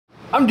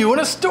I'm doing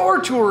a store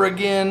tour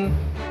again.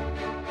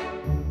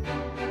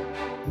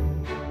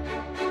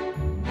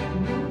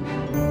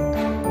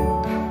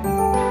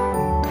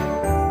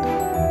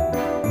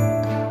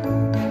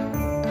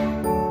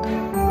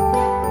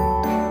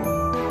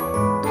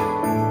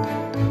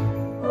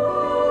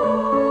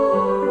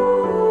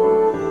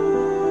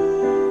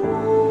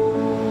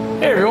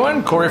 Hey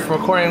everyone, Cory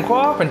from Aquarium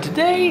Co-Op, and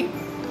today,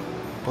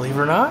 believe it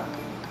or not,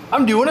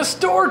 I'm doing a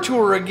store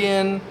tour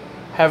again.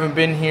 Haven't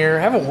been here,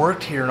 haven't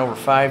worked here in over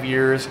 5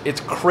 years. It's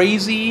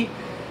crazy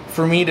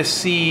for me to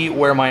see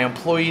where my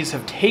employees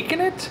have taken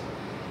it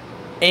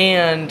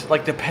and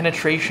like the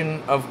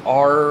penetration of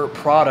our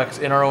products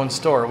in our own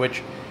store,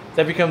 which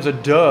that becomes a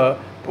duh,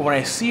 but when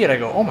I see it I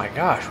go, oh my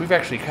gosh, we've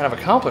actually kind of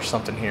accomplished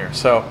something here.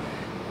 So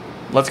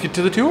let's get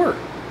to the tour.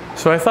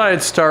 So I thought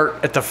I'd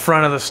start at the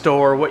front of the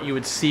store, what you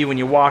would see when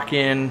you walk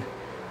in.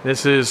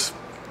 This is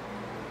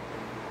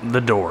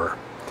the door.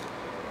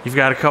 You've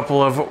got a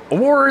couple of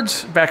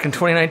awards. Back in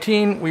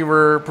 2019, we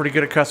were pretty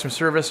good at customer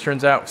service.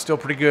 Turns out, still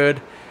pretty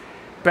good.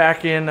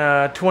 Back in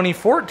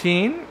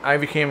 2014, I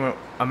became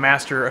a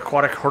master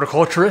aquatic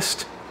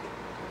horticulturist.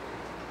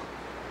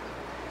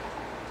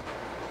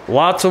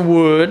 Lots of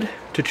wood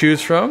to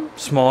choose from.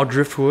 Small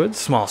driftwoods,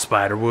 small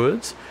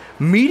spiderwoods,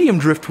 medium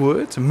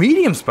driftwoods,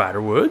 medium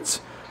spiderwoods,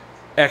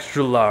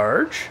 extra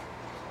large,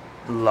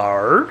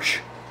 large.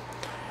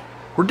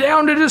 We're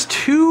down to just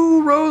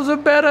 2 rows of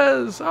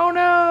bettas. Oh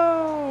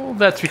no!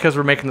 That's because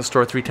we're making the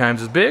store 3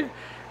 times as big,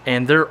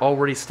 and they're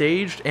already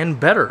staged and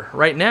better.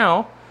 Right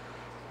now,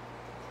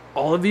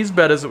 all of these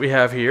bettas that we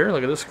have here,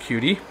 look at this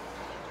cutie,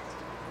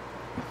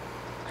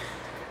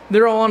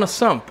 they're all on a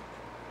sump,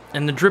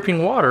 and the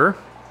dripping water,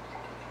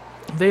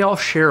 they all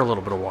share a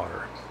little bit of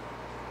water.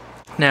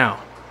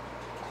 Now,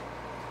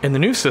 in the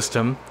new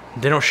system,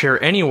 they don't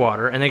share any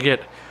water, and they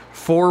get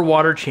 4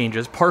 water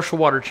changes, partial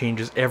water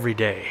changes every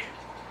day.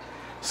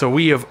 So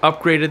we have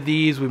upgraded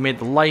these, we made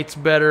the lights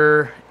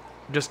better,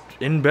 just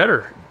in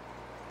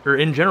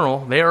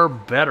general, they are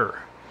better.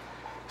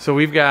 So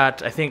we've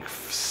got, I think,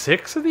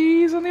 6 of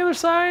these on the other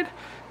side.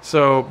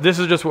 So this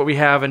is just what we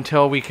have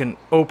until we can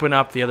open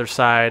up the other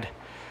side.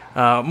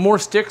 More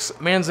sticks,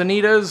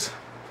 manzanitas,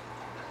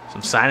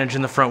 some signage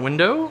in the front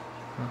window,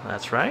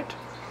 that's right.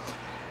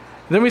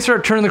 Then we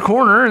start turning the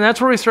corner, and that's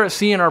where we start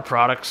seeing our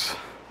products.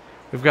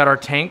 We've got our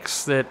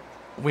tanks that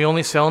we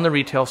only sell in the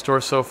retail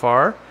store so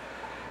far.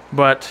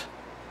 But,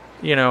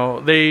 you know,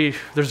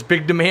 there's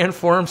big demand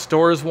for them.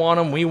 Stores want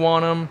them. We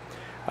want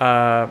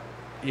them.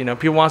 You know,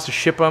 people want us to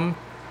ship them.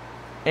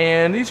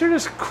 And these are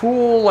just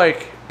cool,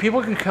 like,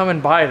 people can come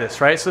and buy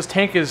this, right? So this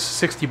tank is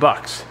 60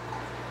 bucks.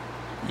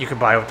 You can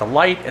buy it with the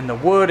light and the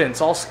wood, and it's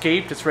all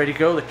scaped. It's ready to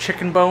go. The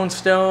chicken bone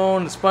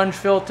stone, the sponge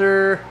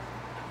filter,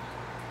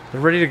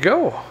 they're ready to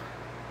go.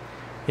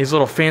 These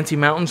little fancy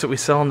mountains that we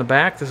sell in the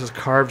back. This is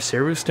carved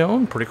ceru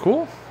stone. Pretty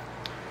cool.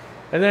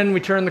 And then we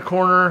turn the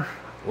corner.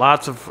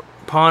 Lots of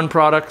pond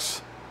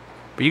products,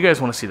 but you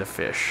guys want to see the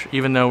fish,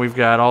 even though we've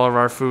got all of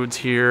our foods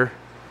here.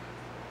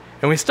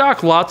 And we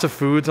stock lots of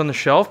foods on the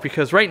shelf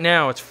because right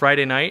now it's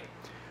Friday night,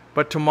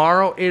 but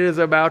tomorrow it is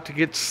about to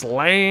get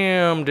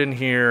slammed in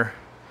here.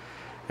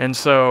 And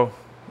so,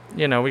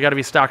 you know, we got to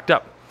be stocked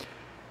up.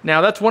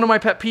 Now, that's one of my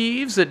pet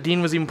peeves that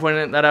Dean was even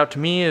pointing that out to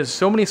me, is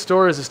so many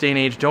stores this day and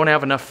age don't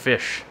have enough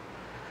fish.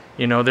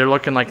 You know, they're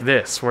looking like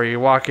this, where you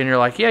walk in, you're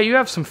like, yeah, you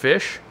have some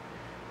fish.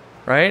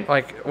 Right?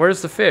 Like,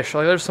 where's the fish?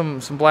 Like, there's some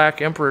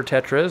black emperor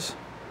tetras,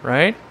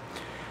 right?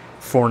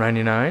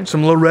 $4.99.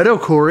 Some Loretto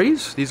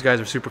Corys. These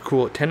guys are super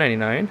cool at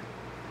 $10.99.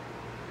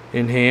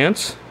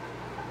 Enhance.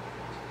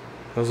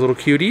 Those little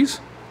cuties.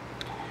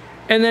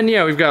 And then,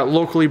 yeah, we've got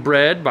locally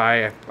bred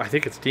by, I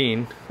think it's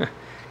Dean,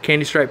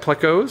 candy stripe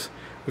plecos.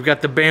 We've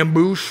got the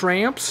bamboo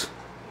shrimps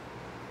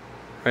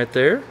right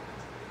there.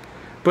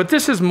 But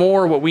this is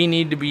more what we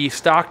need to be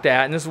stocked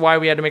at, and this is why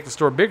we had to make the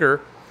store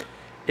bigger.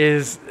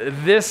 Is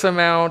this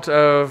amount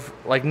of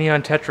like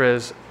neon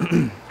tetras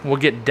will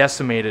get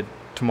decimated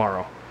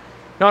tomorrow.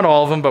 Not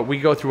all of them, but we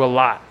go through a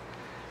lot.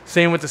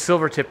 Same with the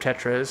silver tip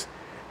tetras.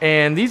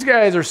 And these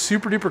guys are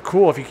super duper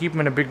cool if you keep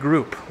them in a big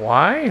group.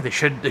 Why? They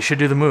should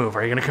do the move.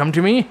 Are you gonna come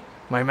to me?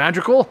 Am I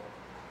magical?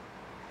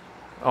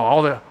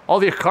 Oh, all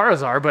the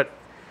acaras are, but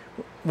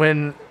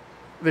when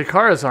the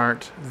acaras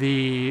aren't,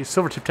 the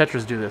silver tip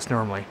tetras do this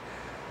normally.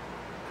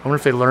 I wonder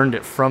if they learned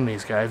it from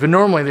these guys. But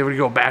normally they would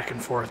go back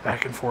and forth,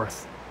 back and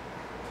forth.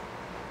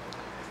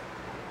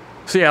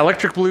 So yeah,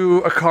 electric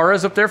blue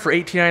acaras up there for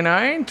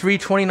 $18.99,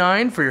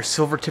 $3.29 for your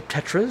silver tip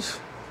tetras.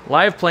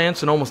 Live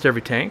plants in almost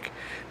every tank.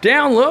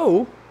 Down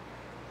low,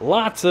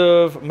 lots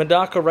of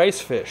Medaka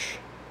ricefish.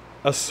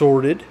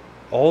 Assorted,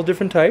 all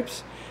different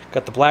types.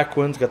 Got the black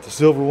ones, got the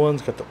silver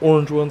ones, got the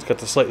orange ones, got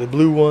the slightly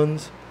blue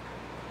ones.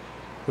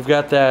 We've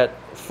got that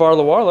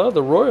farlowella,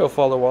 the royal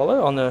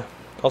farlowella, on the,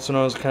 also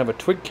known as kind of a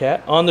twig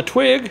cat, on the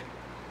twig.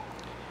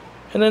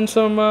 And then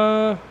some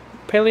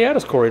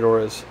Paleatus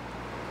corridoras.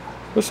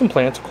 With some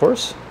plants, of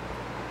course.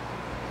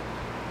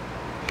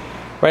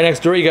 Right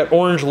next door, you got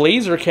orange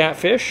laser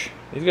catfish.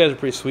 These guys are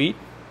pretty sweet.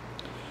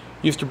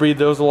 Used to breed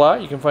those a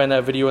lot. You can find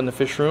that video in the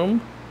fish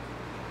room.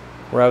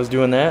 where I was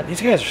doing that.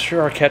 These guys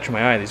sure are catching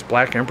my eye, these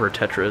black emperor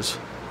tetras.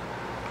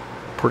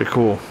 Pretty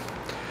cool.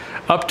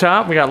 Up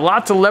top, we got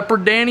lots of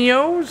leopard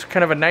danios.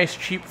 Kind of a nice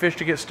cheap fish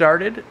to get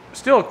started.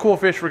 Still a cool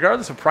fish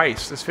regardless of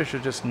price. This fish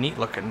is just neat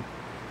looking.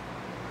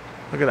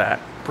 Look at that.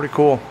 Pretty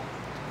cool.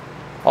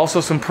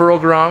 Also some pearl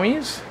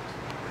gouramis,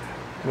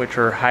 which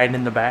are hiding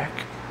in the back.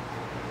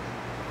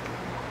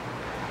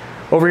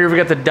 Over here we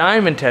got the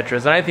diamond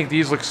tetras, and I think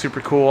these look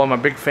super cool. I'm a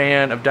big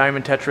fan of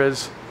diamond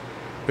tetras.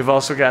 We've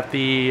also got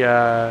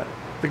the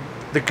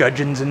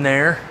gudgeons in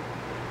there.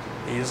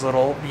 These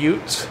little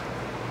buttes.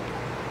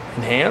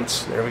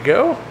 Enhance. There we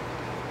go.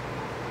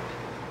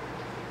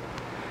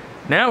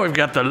 Now we've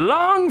got the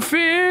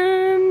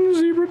longfin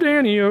zebra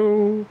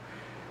danio.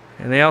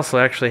 And they also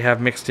actually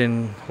have mixed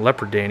in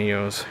leopard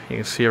danios. You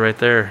can see it right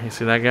there. You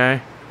see that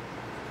guy?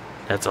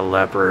 That's a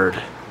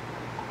leopard.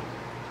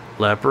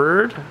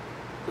 Leopard.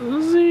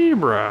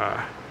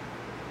 Zebra.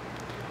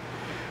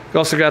 We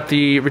also got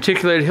the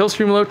reticulated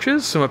hillstream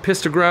loaches, some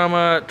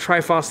apistogramma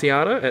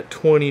trifasciata at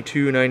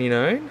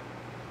 $22.99.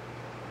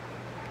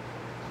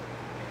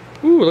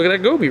 Ooh, look at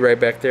that goby right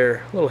back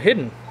there. A little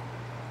hidden.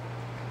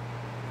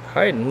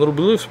 Hiding, little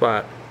blue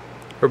spot.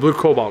 Or blue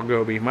cobalt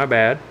goby, my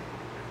bad.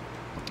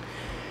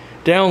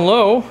 Down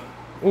low,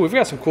 ooh, we've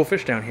got some cool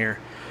fish down here.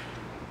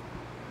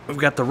 We've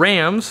got the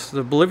rams,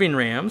 the Bolivian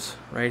rams,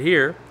 right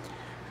here.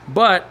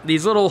 But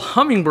these little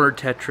hummingbird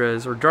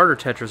tetras or darter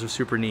tetras are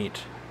super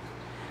neat.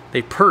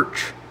 They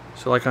perch.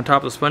 So like on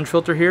top of the sponge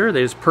filter here,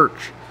 they just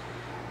perch.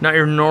 Not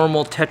your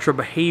normal tetra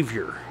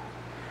behavior.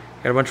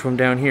 Got a bunch of them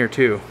down here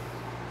too.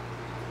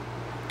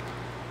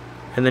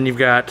 And then you've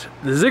got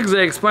the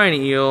zigzag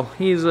spiny eel.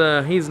 He's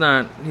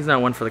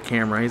not one for the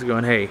camera. He's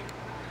going, hey,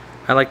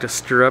 I like to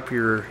stir up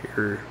your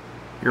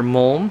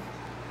mulm.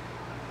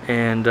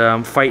 And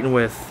I'm fighting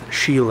with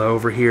Sheila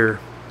over here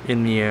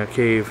in the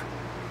cave.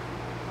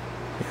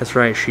 That's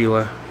right,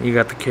 Sheila. You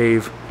got the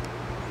cave.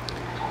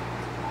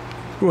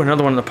 Ooh,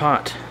 another one in the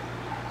pot.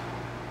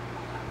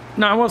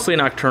 No, mostly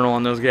nocturnal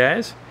on those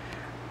guys.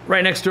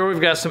 Right next door, we've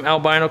got some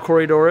albino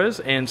corridoras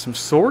and some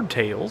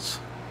swordtails.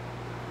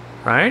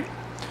 Right?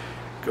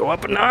 Go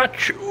up a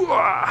notch.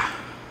 Ooh-ah.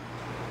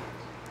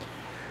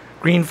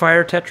 Green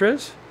fire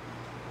tetras.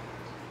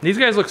 These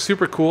guys look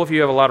super cool if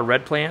you have a lot of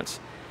red plants.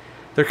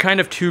 They're kind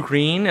of too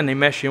green and they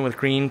mesh in with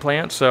green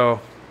plants, so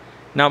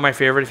not my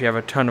favorite if you have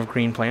a ton of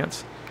green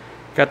plants.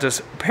 Got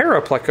this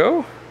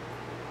parapleco,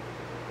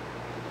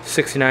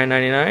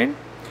 $69.99.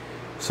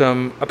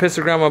 Some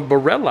apistogramma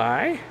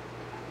borelli.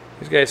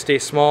 These guys stay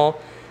small.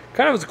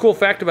 Kind of a cool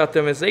fact about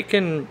them is they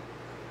can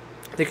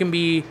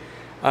be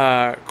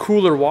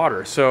cooler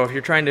water. So if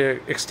you're trying to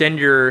extend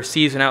your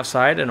season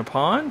outside in a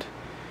pond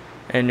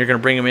and you're going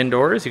to bring them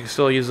indoors, you can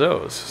still use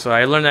those. So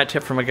I learned that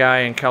tip from a guy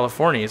in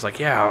California. He's like,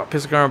 yeah,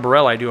 apistogramma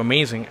borelli do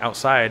amazing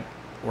outside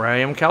where I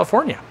am in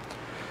California.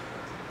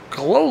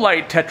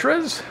 Cololite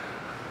tetras,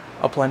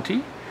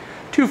 aplenty.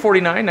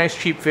 $2.49, nice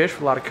cheap fish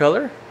with a lot of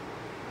color.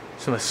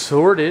 Some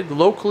assorted,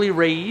 locally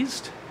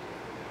raised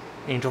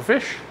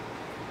angelfish.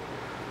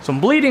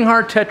 Some bleeding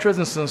heart tetras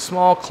and some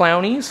small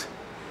clownies.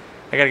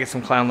 I gotta get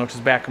some clown loaches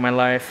back in my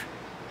life.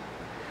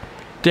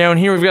 Down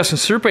here we've got some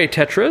serpae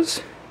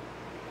tetras.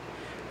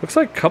 Looks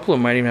like a couple of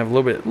them might even have a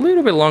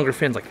little bit longer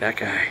fins, like that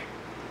guy.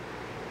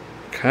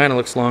 Kind of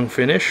looks long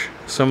finish.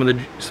 Some of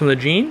the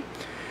gene.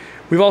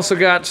 We've also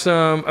got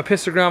some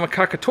apistogramma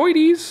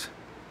cockatoides.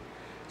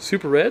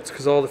 Super reds,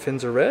 because all the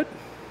fins are red.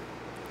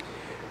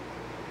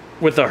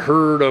 With a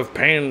herd of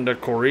panda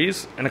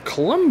cories and a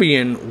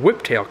Columbian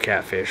whiptail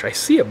catfish. I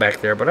see it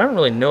back there, but I don't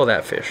really know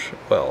that fish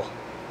well.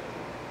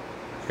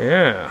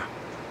 Yeah.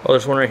 Oh,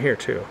 there's one right here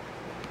too.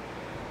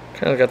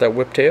 Kind of got that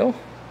whiptail.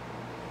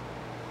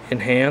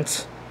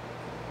 Enhance.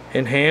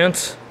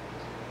 Enhance.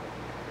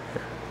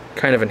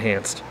 Kind of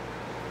enhanced.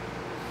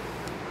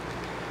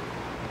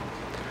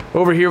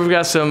 Over here we've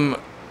got some,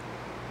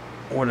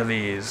 what are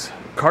these?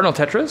 Cardinal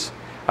tetras.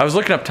 I was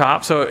looking up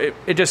top, so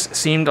it just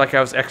seemed like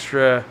I was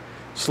extra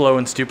slow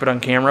and stupid on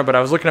camera, but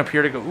I was looking up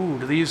here to go, ooh,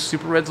 do these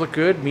super reds look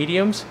good?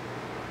 Mediums?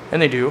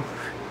 And they do,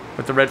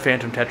 with the red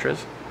phantom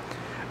tetras.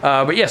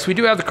 But yes, we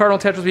do have the cardinal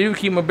tetras. We do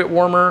keep them a bit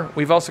warmer.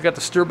 We've also got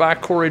the stir-by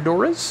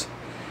corridoras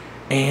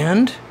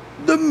and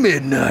the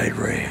midnight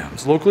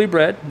rams, locally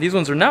bred. These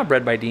ones are not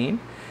bred by Dean,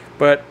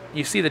 but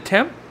you see the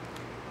temp?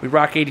 We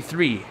rock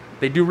 83.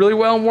 They do really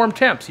well in warm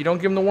temps. You don't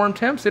give them the warm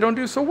temps, they don't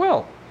do so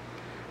well.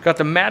 Got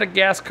the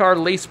Madagascar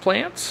lace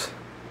plants.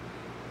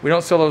 We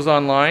don't sell those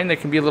online. They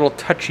can be a little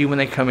touchy when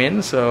they come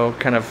in, so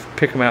kind of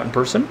pick them out in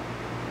person.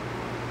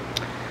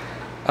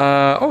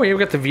 Oh, yeah, we've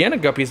got the Vienna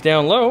guppies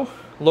down low,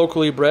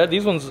 locally bred.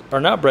 These ones are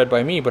not bred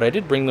by me, but I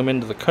did bring them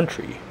into the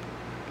country.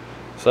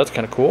 So that's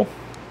kind of cool.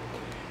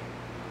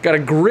 Got a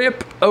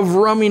grip of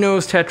rummy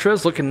nose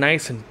tetras, looking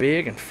nice and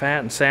big and fat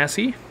and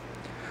sassy.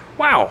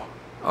 Wow.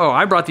 Oh,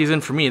 I brought these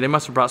in for me. They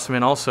must have brought some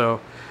in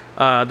also.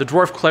 The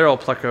dwarf claral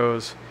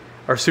plecos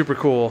are super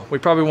cool. We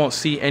probably won't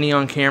see any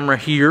on camera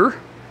here,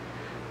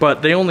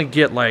 but they only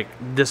get like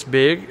this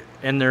big,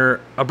 and they're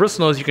a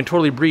bristlenose you can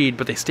totally breed,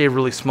 but they stay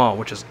really small,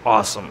 which is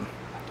awesome.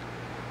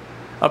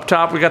 Up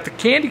top, we got the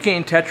candy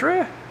cane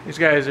tetra. These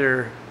guys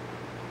are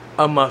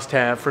a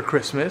must-have for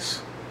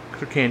Christmas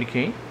for candy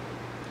cane.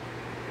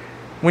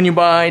 When you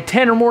buy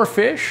 10 or more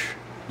fish,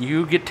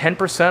 you get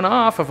 10%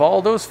 off of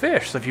all those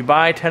fish. So if you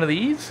buy 10 of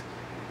these,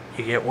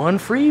 you get one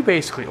free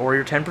basically, or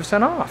you're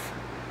 10% off.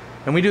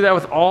 And we do that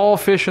with all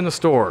fish in the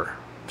store.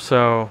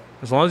 So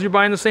as long as you're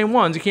buying the same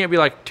ones, you can't be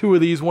like 2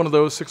 of these, 1 of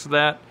those, 6 of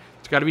that.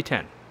 It's got to be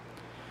 10.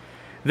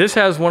 This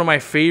has one of my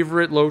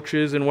favorite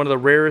loaches and one of the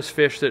rarest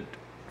fish that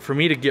for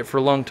me to get for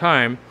a long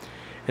time,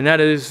 and that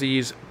is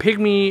these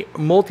pygmy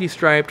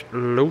multi-striped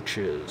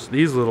loaches.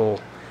 These little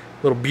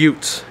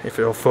buttes. If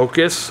it'll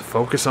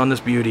focus on this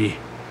beauty.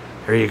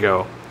 There you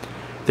go.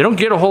 They don't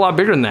get a whole lot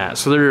bigger than that,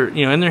 so they're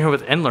in there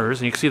with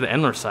endlers, and you can see the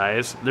endler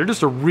size. They're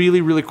just a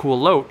really, really cool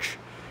loach,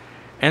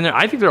 and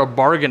I think they're a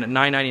bargain at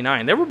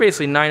 $9.99. They were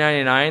basically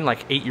 $9.99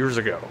 like 8 years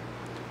ago,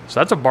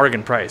 so that's a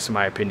bargain price in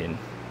my opinion.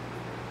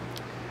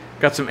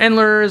 Got some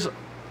endlers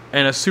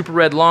and a super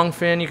red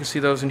longfin. You can see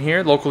those in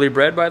here, locally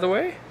bred by the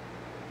way.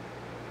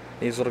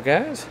 These little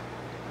guys.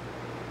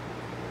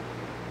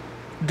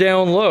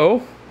 Down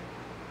low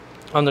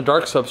on the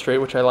dark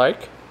substrate, which I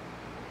like,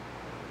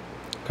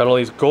 got all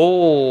these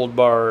gold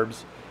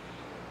barbs.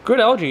 Good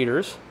algae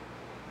eaters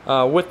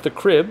with the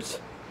cribs.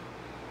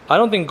 I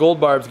don't think gold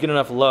barbs get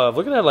enough love.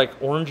 Look at that like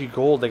orangey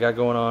gold they got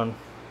going on.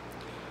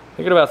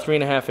 They get about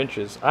 3.5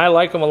 inches. I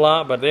like them a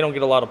lot, but they don't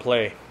get a lot of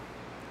play.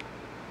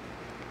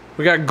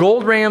 We got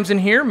gold rams in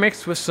here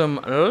mixed with some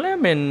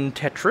lemon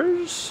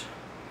tetras.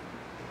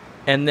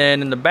 And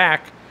then in the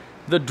back,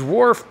 the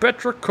dwarf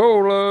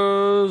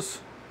petricolas.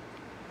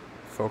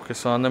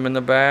 Focus on them in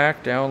the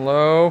back, down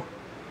low.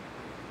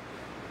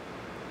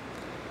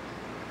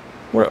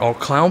 What? Oh,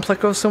 clown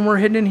plecos somewhere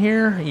hidden in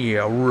here?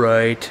 Yeah,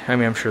 right. I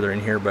mean, I'm sure they're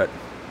in here, but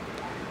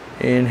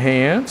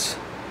enhance.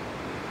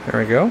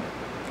 There we go.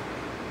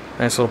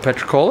 Nice little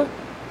petricola.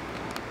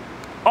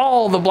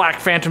 All the black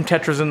phantom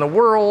tetras in the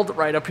world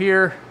right up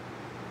here.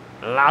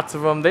 Lots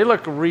of them. They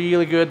look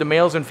really good. The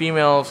males and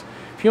females.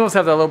 Females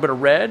have that little bit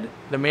of red.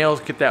 The males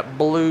get that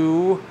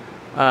blue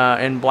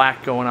and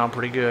black going on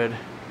pretty good.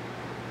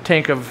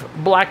 Tank of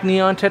black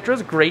neon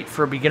tetras. Great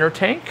for a beginner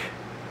tank.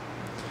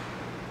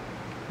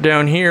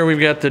 Down here we've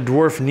got the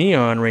dwarf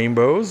neon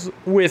rainbows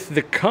with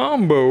the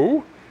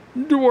combo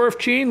dwarf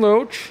chain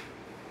loach.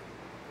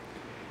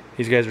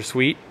 These guys are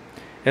sweet.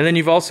 And then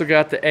you've also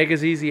got the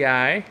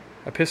Agassizi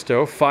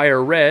Apisto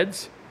Fire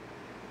Reds.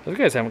 Those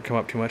guys haven't come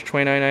up too much.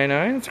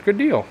 $29.99. That's a good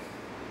deal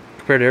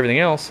compared to everything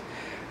else.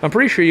 I'm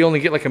pretty sure you only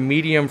get like a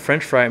medium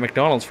French fry at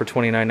McDonald's for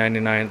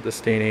 $29.99 at this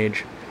day and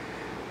age.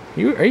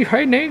 Are you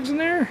hiding eggs in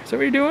there? Is that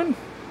what you're doing?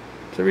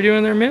 Is that what you're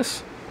doing there,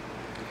 miss?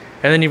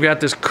 And then you've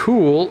got this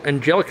cool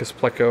Angelicus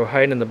pleco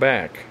hiding in the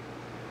back.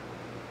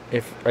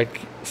 If I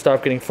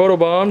stop getting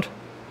photobombed,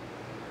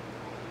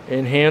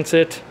 enhance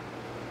it.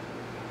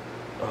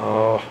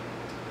 Oh.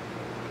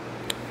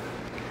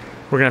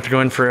 We're gonna have to go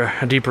in for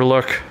a deeper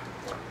look.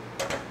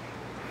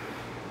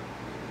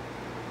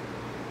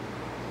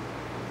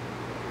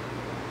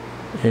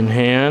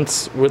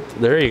 Enhance with,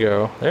 there you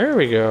go. There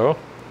we go.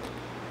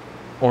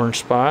 Orange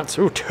spots.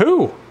 Ooh,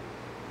 2!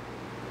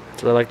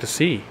 That's what I like to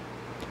see.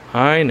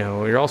 I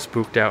know, you're all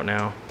spooked out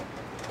now.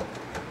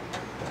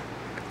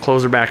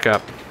 Close her back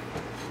up.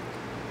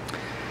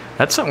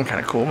 That's something kind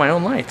of cool, my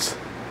own lights.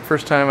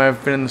 First time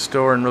I've been in the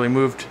store and really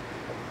moved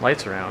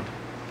lights around.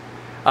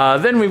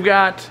 Then we've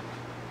got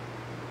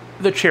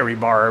the cherry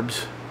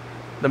barbs.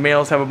 The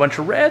males have a bunch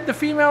of red, the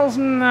females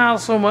not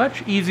so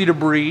much. Easy to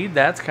breed,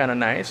 that's kind of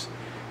nice.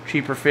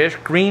 Cheaper fish,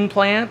 green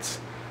plants,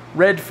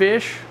 red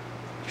fish,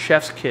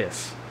 chef's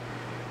kiss.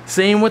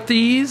 Same with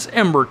these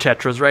ember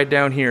tetras right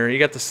down here. You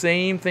got the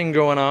same thing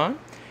going on.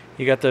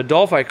 You got the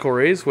dolphi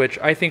cories, which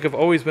I think have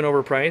always been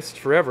overpriced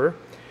forever.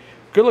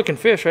 Good looking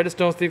fish, I just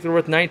don't think they're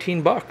worth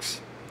 19 bucks.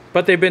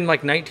 But they've been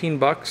like 19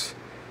 bucks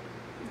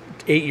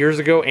 8 years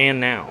ago and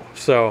now.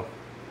 So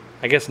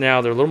I guess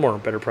now they're a little more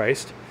better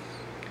priced.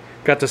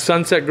 Got the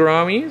sunset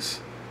gouramis,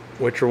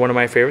 which are one of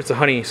my favorites, the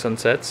honey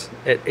sunsets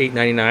at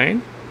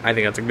 $8.99. I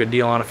think that's a good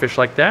deal on a fish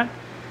like that.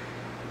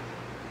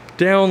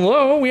 Down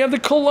low, we have the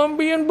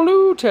Columbian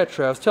blue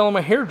tetra. I was telling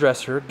my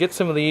hairdresser, get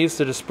some of these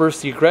to disperse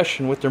the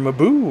aggression with their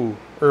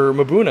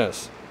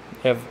mabunas.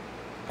 They have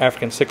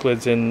African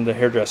cichlids in the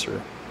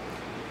hairdresser.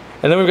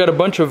 And then we've got a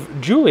bunch of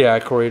Julii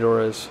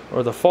corridoras,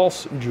 or the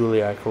false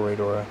Julii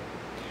corridora.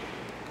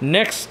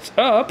 Next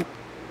up,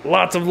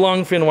 lots of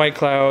longfin white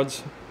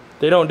clouds.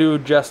 They don't do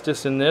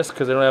justice in this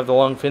because they don't have the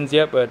long fins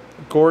yet, but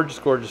gorgeous,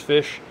 gorgeous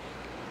fish.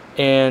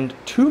 And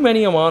too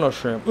many Amano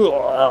shrimp.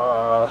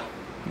 Ugh,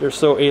 they're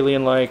so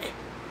alien-like.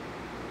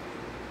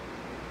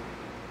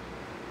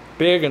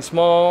 Big and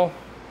small,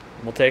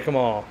 we'll take them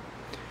all.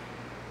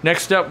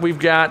 Next up, we've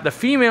got the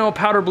female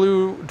powder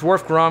blue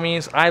dwarf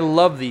gouramis. I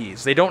love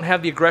these. They don't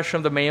have the aggression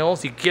of the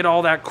males. You get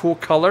all that cool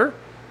color,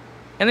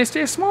 and they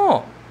stay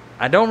small.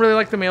 I don't really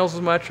like the males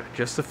as much,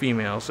 just the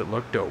females that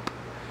look dope.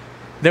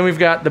 Then we've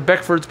got the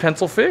Beckford's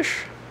pencilfish.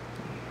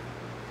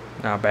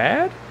 Not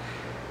bad.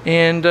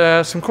 And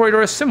some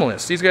Corydoras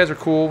similis. These guys are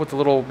cool with a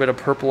little bit of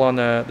purple on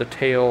the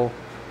tail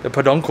the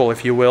peduncle,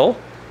 if you will.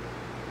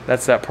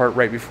 That's that part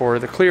right before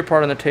the clear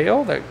part on the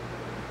tail that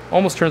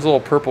almost turns a little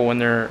purple when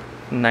they're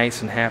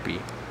nice and happy.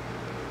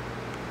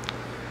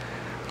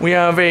 We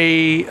have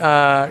a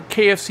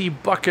KFC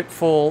bucket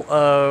full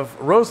of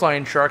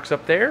roseline sharks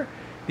up there.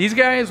 These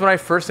guys, when I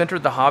first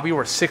entered the hobby,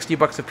 were 60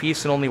 bucks a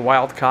piece and only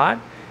wild caught.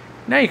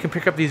 Now you can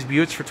pick up these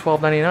buttes for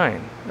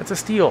 $12.99. That's a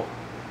steal.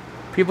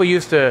 People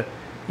used to,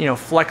 you know,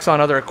 flex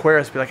on other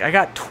aquarists, be like, I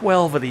got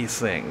 12 of these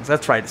things.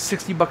 That's right,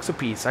 60 bucks a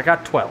piece. I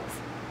got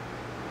 12.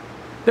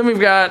 Then we've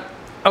got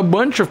a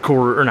bunch of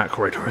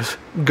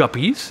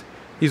guppies.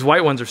 These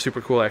white ones are super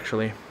cool,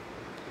 actually.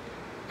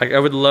 Like, I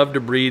would love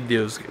to breed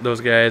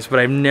those guys, but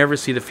I never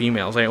see the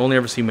females. I only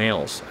ever see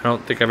males. I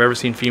don't think I've ever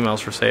seen females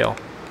for sale.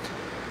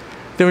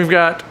 Then we've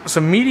got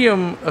some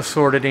medium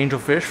assorted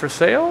angelfish for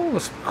sale, the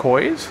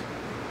kois,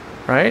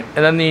 right?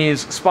 And then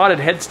these spotted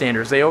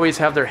headstanders. They always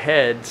have their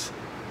heads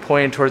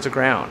pointed towards the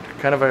ground.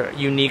 Kind of a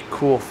unique,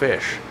 cool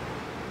fish.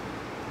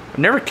 I've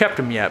never kept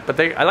them yet, but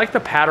I like the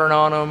pattern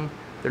on them.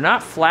 They're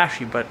not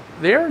flashy, but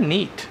they're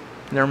neat.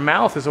 And their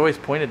mouth is always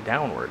pointed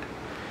downward.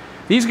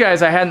 These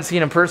guys I hadn't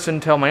seen in person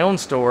until my own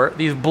store.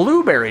 These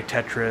blueberry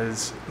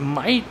tetras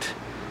might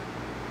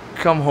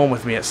come home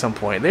with me at some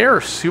point. They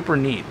are super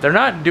neat. They're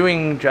not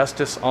doing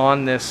justice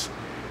on this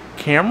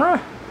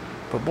camera,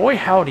 but boy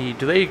howdy,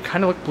 do they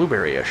kind of look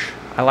blueberry-ish.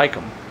 I like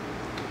them.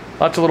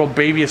 Lots of little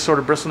baby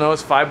assorted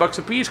bristlenose, $5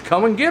 a piece.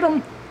 Come and get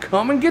them.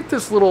 Come and get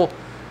this little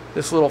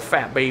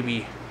fat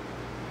baby.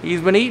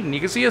 He's been eating.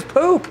 You can see his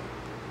poop.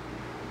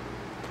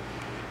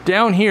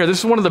 Down here, this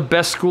is one of the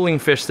best schooling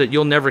fish that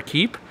you'll never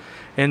keep.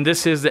 And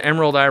this is the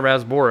emerald eye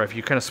rasbora. If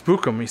you kind of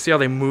spook them, you see how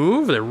they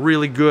move? They're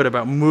really good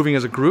about moving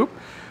as a group.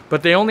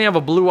 But they only have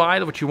a blue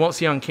eye, which you won't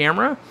see on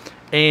camera.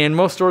 And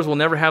most stores will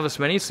never have this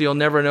many, so you'll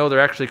never know they're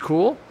actually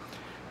cool.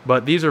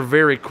 But these are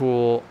very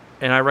cool,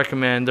 and I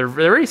recommend. They're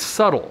very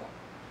subtle.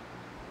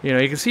 You know,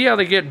 you can see how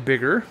they get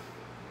bigger.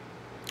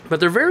 But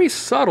they're very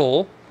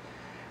subtle,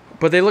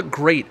 but they look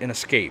great in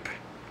escape.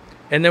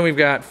 And then we've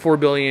got 4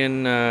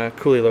 billion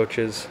coolie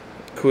loaches.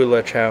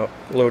 Coolie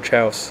loach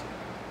house.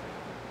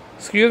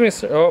 Excuse me,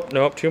 sir. Oh,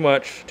 nope, too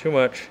much. Too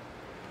much.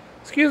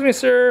 Excuse me,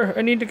 sir.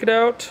 I need to get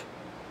out.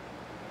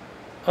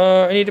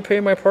 I need to pay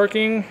my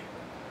parking.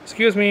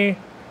 Excuse me.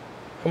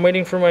 I'm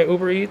waiting for my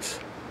Uber Eats.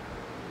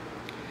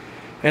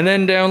 And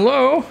then down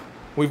low,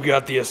 we've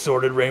got the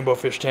assorted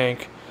rainbowfish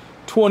tank.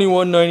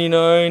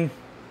 $21.99.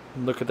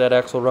 Look at that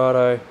axle-rod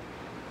eye.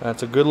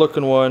 That's a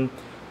good-looking one.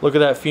 Look at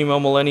that female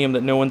millennium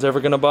that no one's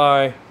ever going to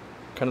buy.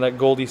 Kind of that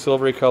goldy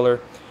silvery color.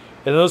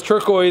 And those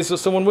turquoise that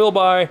someone will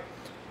buy.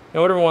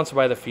 Now, everyone wants to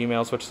buy the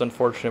females, which is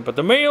unfortunate. But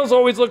the males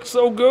always look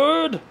so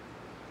good.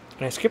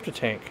 And I skipped a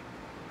tank.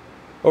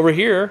 Over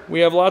here,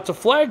 we have lots of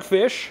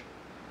flagfish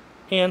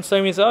and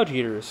Siamese algae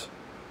eaters.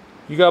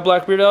 You got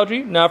blackbeard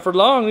algae? Not for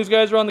long. These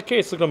guys are on the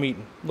case. Look at them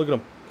eating. Look at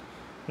them.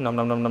 Nom,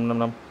 nom, nom, nom, nom,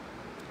 nom.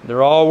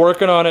 They're all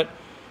working on it.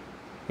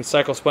 We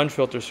cycle sponge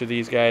filters through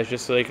these guys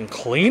just so they can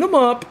clean them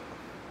up.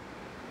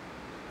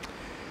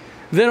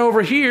 Then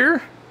over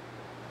here,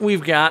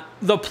 we've got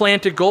the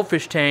planted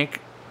goldfish tank.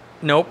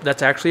 Nope,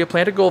 that's actually a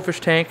planted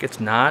goldfish tank. It's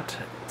not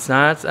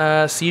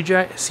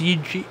CGI.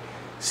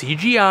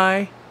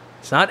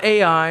 It's not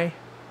AI.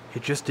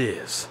 It just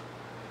is.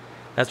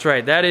 That's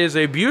right. That is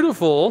a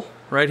beautiful,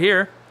 right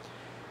here,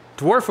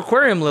 dwarf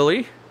aquarium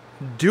lily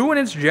doing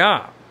its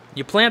job.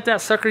 You plant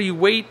that sucker, you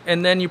wait,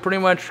 and then you pretty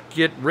much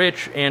get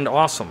rich and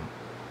awesome.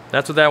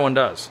 That's what that one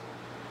does.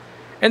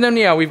 And then,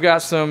 yeah, we've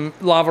got some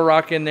lava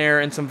rock in there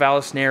and some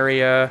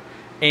vallisneria.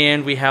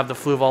 And we have the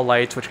fluval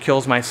lights, which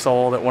kills my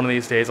soul that one of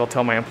these days I'll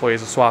tell my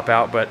employees to swap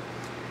out. But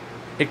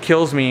it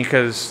kills me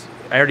because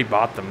I already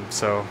bought them.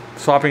 So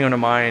swapping them to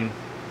mine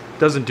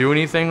doesn't do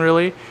anything,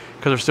 really,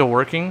 because they're still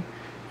working.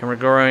 And we're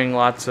growing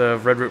lots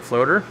of red root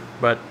floater.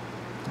 But,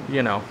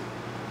 you know.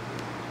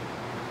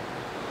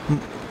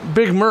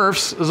 Big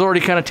Murphs is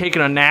already kind of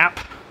taking a nap.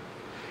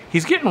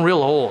 He's getting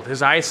real old.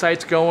 His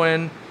eyesight's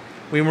going.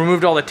 We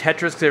removed all the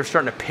tetras because they were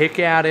starting to pick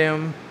at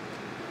him.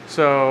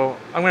 So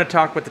I'm going to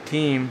talk with the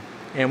team.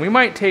 And we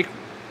might take,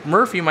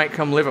 Murphy might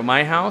come live at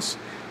my house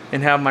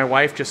and have my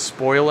wife just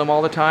spoil him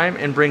all the time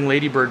and bring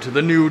Ladybird to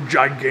the new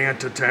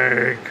Giganta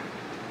tank.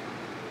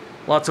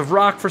 Lots of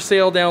rock for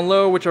sale down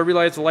low, which I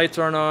realize the lights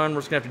aren't on.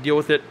 We're just going to have to deal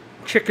with it.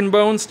 Chicken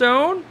bone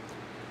stone.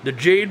 The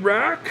jade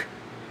rock.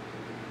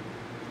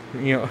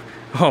 You know,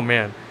 oh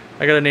man,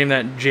 I got to name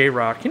that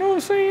J-rock. You know what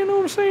I'm saying? You know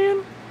what I'm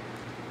saying?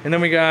 And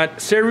then we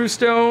got Ceru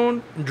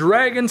stone,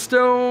 dragon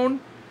stone.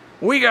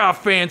 We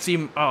got fancy,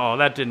 we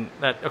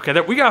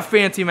got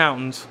fancy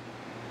mountains.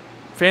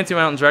 Fancy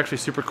mountains are actually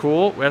super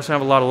cool. We also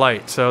have a lot of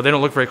light, so they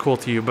don't look very cool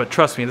to you, but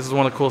trust me, this is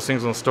one of the coolest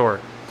things in the store.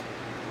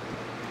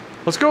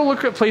 Let's go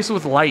look at places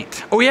with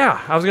light. Oh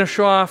yeah, I was gonna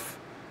show off.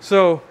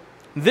 So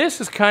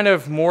this is kind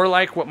of more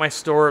like what my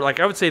store, like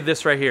I would say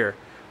this right here.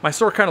 My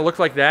store kind of looked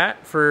like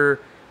that for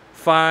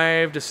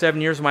 5 to 7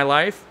 years of my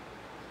life.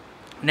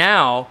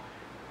 Now,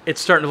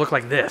 it's starting to look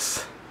like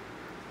this.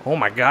 Oh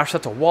my gosh,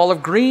 that's a wall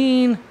of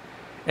green.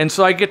 And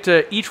so I get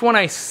to, each one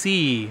I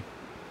see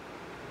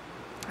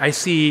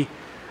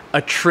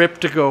a trip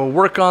to go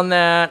work on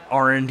that,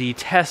 R&D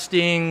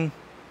testing.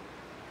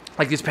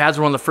 Like these pads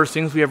were one of the first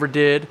things we ever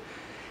did.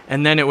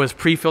 And then it was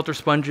pre-filter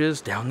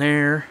sponges down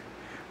there,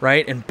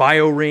 right? And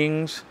bio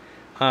rings.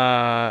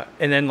 And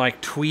then like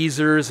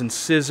tweezers and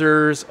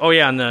scissors. Oh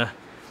yeah, and the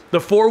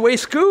 4-way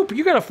scoop.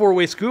 You got a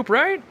 4-way scoop,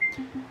 right?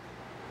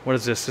 What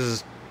is this? This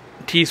is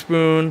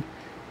teaspoon,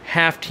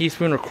 half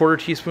teaspoon, or quarter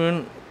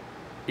teaspoon.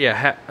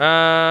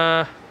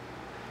 Yeah,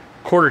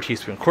 quarter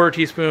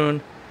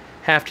teaspoon,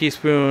 half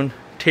teaspoon,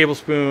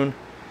 tablespoon.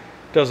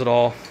 Does it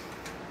all.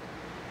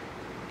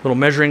 Little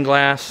measuring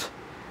glass.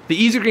 The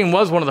Easy Green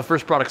was one of the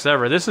first products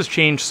ever. This has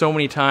changed so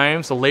many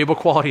times. The label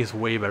quality is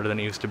way better than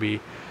it used to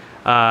be.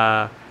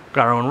 Got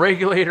our own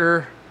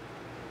regulator.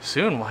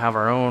 Soon we'll have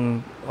our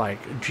own like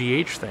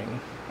GH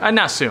thing.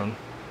 Not soon.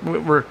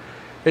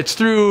 It's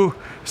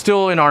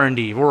still in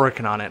R&D. We're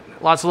working on it.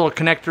 Lots of little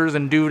connectors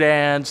and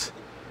doodads,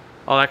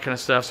 all that kind of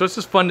stuff. So it's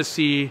just fun to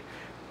see.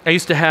 I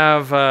used to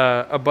have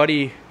a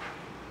buddy,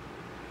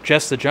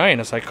 Jess the Giant,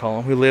 as I call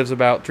him, who lives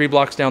about 3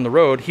 blocks down the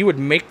road. He would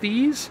make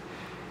these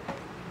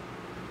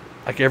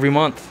like every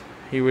month.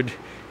 He would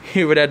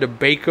have to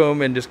bake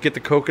them and just get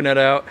the coconut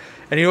out.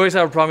 And he always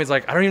had a problem. He's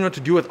like, I don't even know what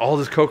to do with all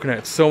this coconut.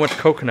 It's so much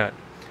coconut.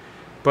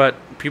 But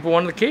people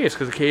wanted the caves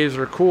because the caves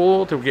are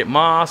cool to get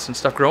moss and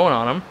stuff growing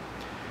on them.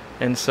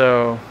 And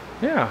so,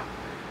 yeah.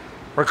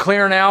 We're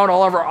clearing out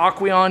all of our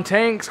Aquarium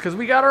tanks because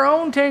we got our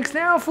own tanks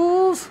now,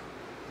 fools.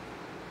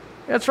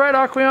 That's right,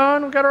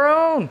 Aquarium. We got our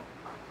own.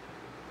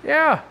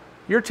 Yeah.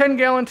 Your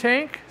 10-gallon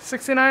tank,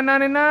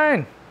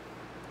 $69.99.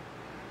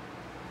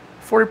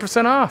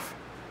 40% off.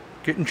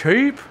 Getting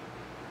cheap.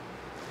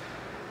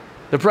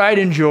 The pride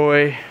and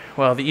joy.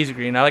 Well, the Easy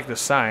Green. I like the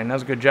sign. That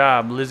was a good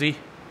job, Lizzie.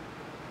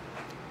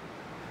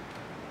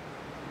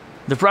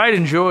 The pride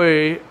and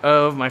joy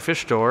of my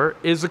fish store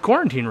is the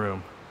quarantine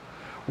room.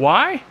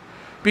 Why?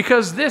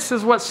 Because this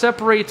is what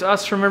separates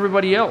us from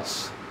everybody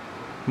else.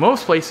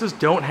 Most places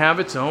don't have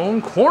its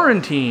own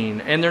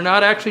quarantine, and they're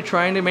not actually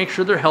trying to make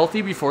sure they're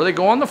healthy before they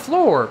go on the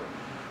floor.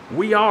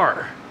 We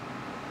are.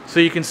 So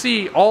you can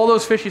see all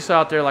those fish you saw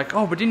out there like,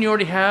 oh, but didn't you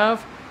already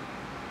have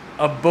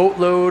a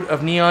boatload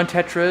of neon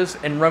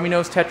tetras and rummy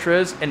nose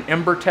tetras and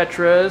ember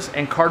tetras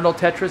and cardinal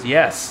tetras?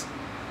 Yes.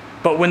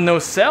 But when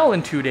those sell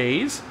in 2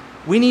 days,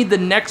 we need the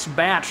next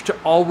batch to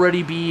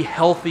already be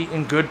healthy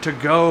and good to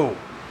go.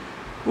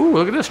 Ooh,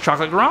 look at this,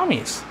 chocolate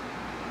gouramis.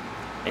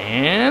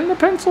 And the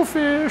pencil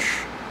fish.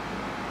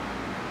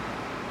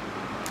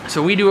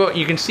 So we do,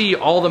 you can see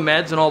all the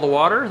meds and all the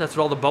water. That's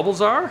what all the bubbles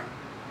are.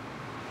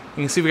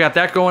 You can see we got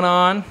that going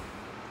on.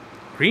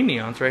 Green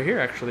neons right here,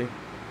 actually.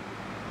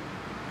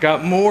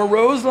 Got more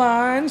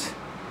roselines.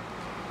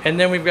 And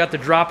then we've got the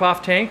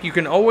drop-off tank. You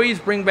can always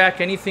bring back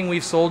anything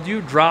we've sold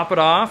you, drop it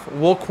off.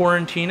 We'll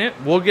quarantine it.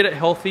 We'll get it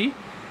healthy.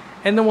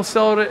 And then we'll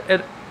sell it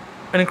at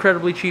an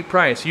incredibly cheap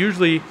price.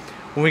 Usually,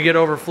 when we get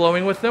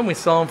overflowing with them, we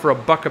sell them for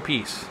 $1 a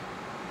piece.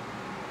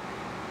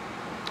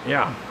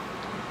 Yeah.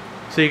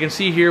 So you can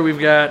see here we've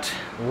got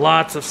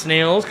lots of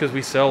snails because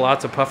we sell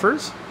lots of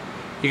puffers.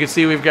 You can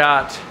see we've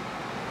got,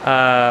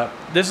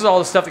 this is all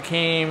the stuff that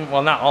came,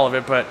 well, not all of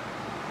it, but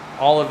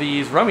all of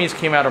these rummies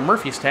came out of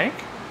Murphy's tank.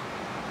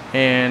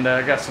 And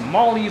I got some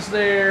mollies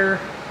there.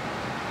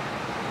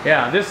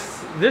 Yeah,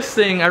 this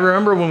thing, I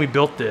remember when we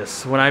built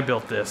this, when I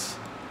built this.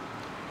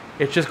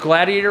 It's just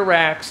gladiator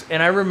racks,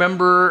 and I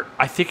remember,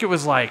 I think it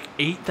was like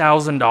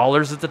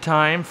 $8,000 at the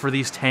time for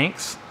these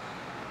tanks.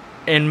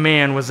 And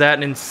man, was that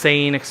an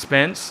insane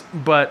expense.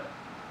 But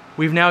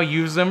we've now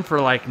used them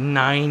for like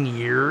 9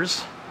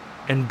 years.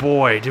 And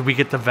boy, did we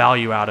get the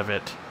value out of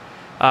it.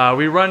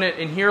 We run it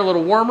in here a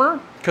little warmer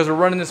because we're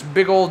running this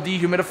big old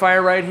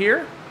dehumidifier right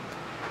here.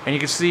 And you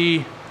can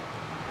see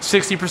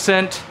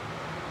 60%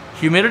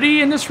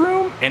 humidity in this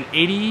room and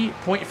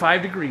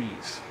 80.5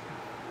 degrees.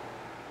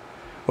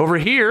 Over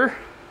here,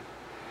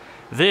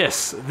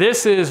 this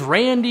is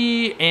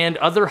Randy and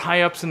other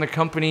high-ups in the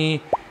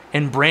company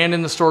and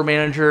Brandon, the store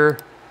manager.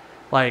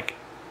 Like,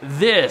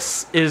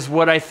 this is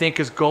what I think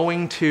is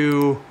going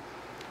to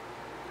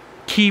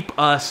keep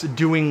us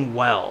doing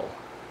well.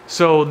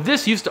 So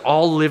this used to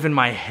all live in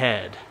my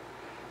head.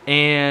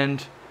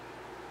 And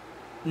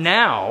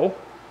now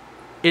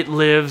it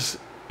lives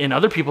in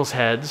other people's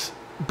heads.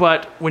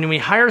 But when we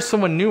hire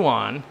someone new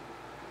on,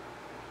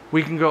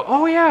 we can go,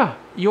 oh yeah,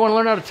 you want to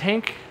learn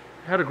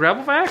how to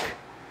gravel vac?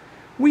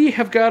 We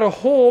have got a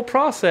whole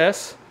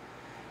process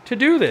to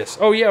do this.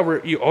 Oh yeah,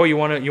 you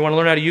want to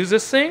learn how to use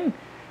this thing?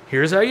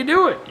 Here's how you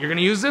do it. You're going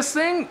to use this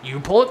thing, you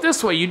pull it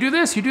this way, you do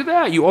this, you do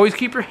that. You always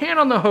keep your hand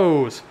on the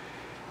hose.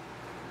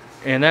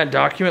 And that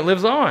document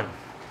lives on.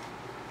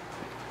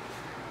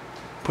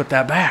 Put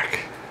that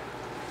back.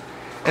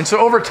 And so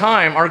over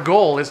time, our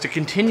goal is to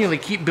continually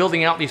keep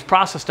building out these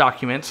process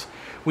documents.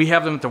 We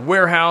have them at the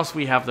warehouse,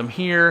 we have them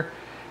here,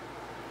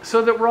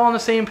 so that we're all on the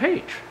same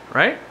page,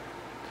 right?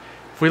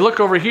 If we look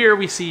over here,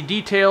 we see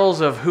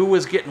details of who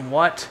was getting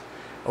what.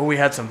 Oh, we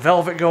had some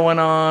velvet going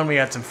on, we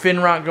had some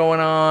fin rot going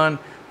on,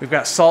 we've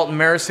got salt and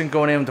maricin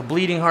going in with the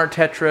bleeding heart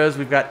tetras,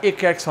 we've got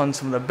icex on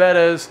some of the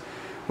bettas,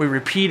 we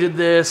repeated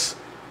this.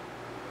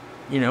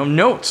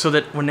 notes so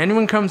that when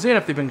anyone comes in,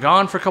 if they've been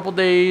gone for a couple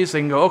days, they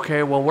can go,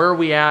 okay, well, where are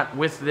we at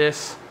with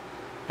this?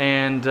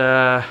 And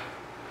then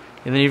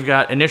you've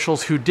got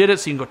initials who did it,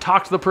 so you can go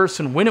talk to the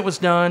person when it was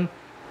done.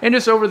 And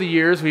just over the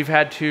years, we've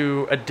had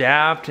to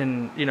adapt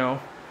and,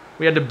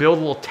 we had to build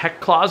a little tech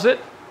closet.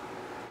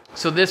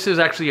 So this is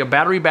actually a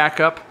battery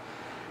backup,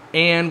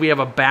 and we have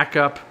a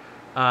backup,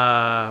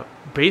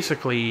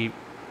 basically,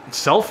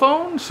 cell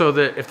phone, so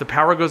that if the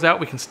power goes out,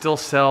 we can still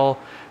sell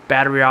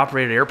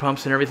battery-operated air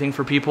pumps and everything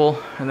for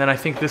people. And then I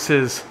think this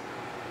is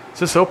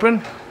this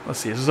open? Let's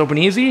see, is this open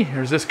easy?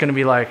 Or is this going to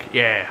be like,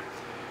 yeah.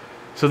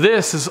 So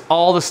this is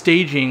all the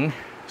staging.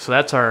 So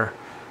that's our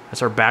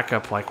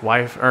backup, like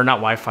Wi-Fi, or not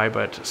Wi-Fi,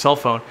 but cell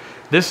phone.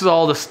 This is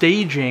all the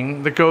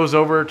staging that goes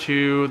over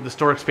to the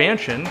store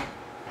expansion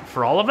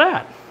for all of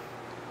that.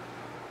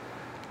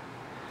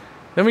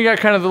 Then we got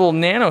kind of the little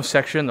nano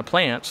section, the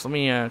plants. Let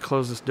me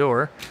close this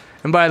door.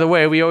 And by the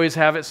way, we always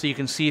have it so you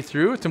can see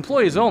through. It's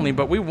employees only,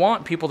 but we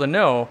want people to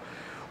know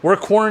we're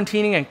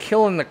quarantining and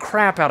killing the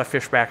crap out of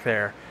fish back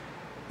there.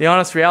 The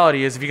honest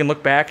reality is if you can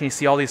look back and you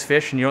see all these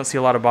fish and you don't see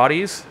a lot of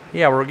bodies,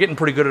 yeah, we're getting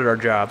pretty good at our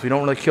jobs. We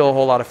don't really kill a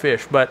whole lot of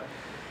fish. But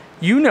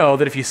you know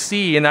that if you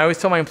see, and I always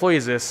tell my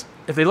employees this,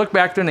 if they look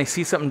back there and they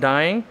see something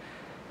dying,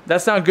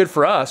 that's not good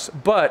for us.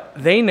 But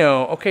they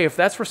know, okay, if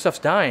that's where stuff's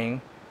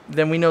dying,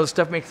 then we know the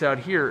stuff makes it out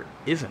here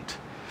isn't.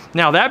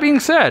 Now, that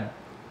being said,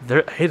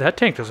 hey, that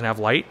tank doesn't have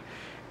light.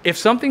 If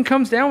something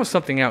comes down with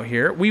something out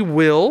here, we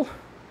will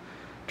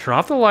turn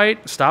off the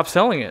light, stop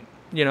selling it.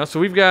 So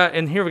we've got,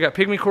 in here we've got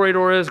pygmy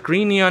corridoras,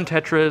 green neon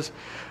tetras,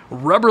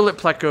 rubber lip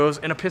plecos,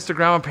 and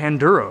apistogramma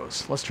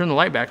panduros. Let's turn the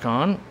light back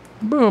on.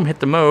 Boom, hit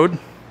the mode.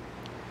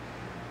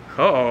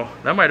 Uh-oh,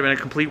 that might have been a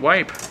complete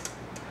wipe.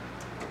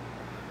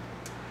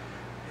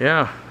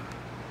 Yeah.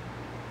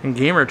 In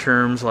gamer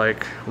terms,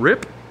 like,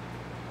 rip.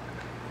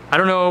 I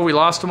don't know, we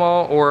lost them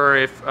all, or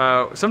if,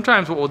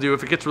 sometimes what we'll do,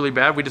 if it gets really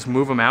bad, we just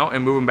move them out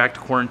and move them back to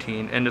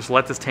quarantine and just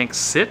let this tank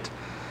sit.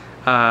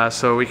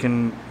 So we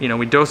can,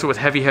 we dose it with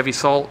heavy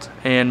salt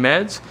and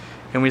meds,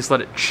 and we just let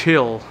it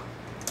chill.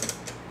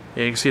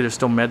 Yeah, you can see there's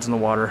still meds in the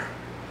water.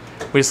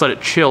 We just let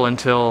it chill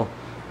until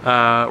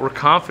we're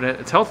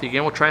confident it's healthy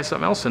again. We'll try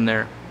something else in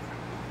there.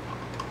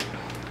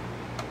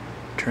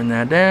 Turn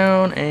that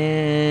down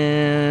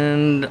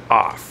and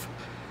off.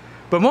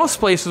 But most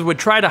places would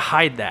try to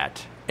hide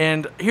that.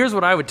 And here's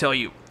what I would tell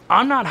you.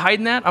 I'm not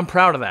hiding that. I'm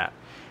proud of that.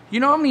 You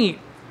know how many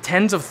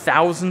tens of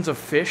thousands of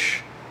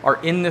fish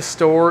are in this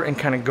store and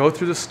kind of go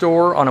through the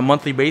store on a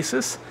monthly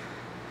basis?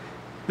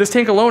 This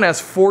tank alone has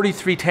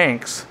 43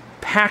 tanks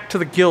packed to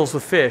the gills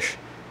with fish,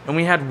 and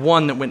we had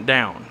one that went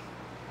down.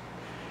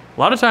 A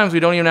lot of times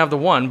we don't even have the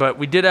one, but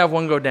we did have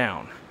one go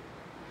down.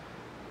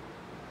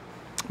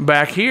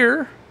 Back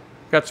here,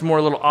 got some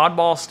more little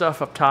oddball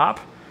stuff up top,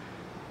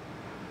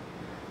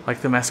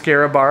 like the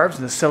mascara barbs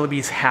and the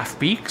Celebes half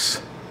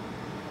beaks.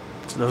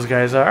 That's what those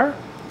guys are.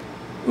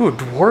 Ooh, a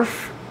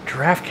dwarf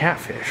giraffe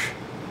catfish.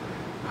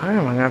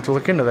 I'm gonna have to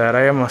look into that.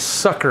 I am a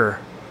sucker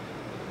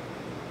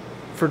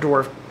for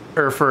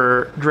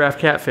giraffe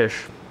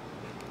catfish.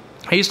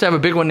 I used to have a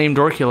big one named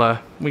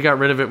Dorcula. We got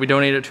rid of it. We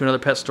donated it to another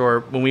pet store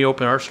when we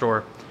opened our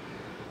store,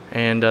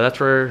 and that's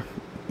where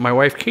my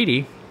wife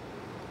Katie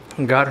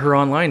got her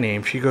online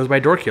name. She goes by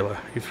Dorcula.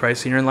 You've probably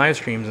seen her in live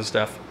streams and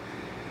stuff.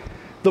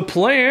 The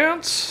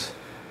plants,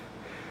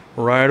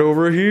 right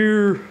over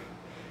here.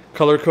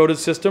 Color-coded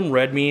system.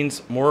 Red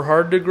means more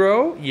hard to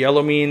grow.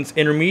 Yellow means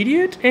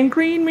intermediate. And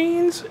green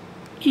means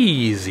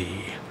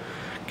easy.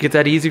 Get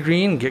that easy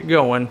green, get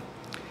going.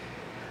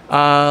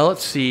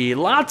 Let's see.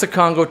 Lots of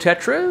Congo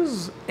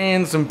tetras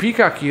and some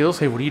peacock eels.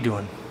 Hey, what are you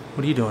doing?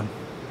 What are you doing?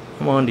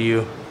 I'm on to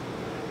you.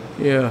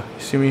 Yeah,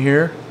 you see me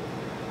here?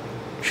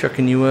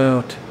 Checking you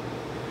out.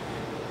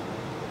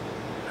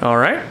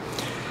 Alright.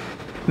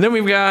 Then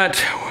we've got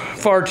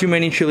far too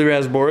many chili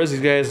rasboras.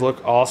 These guys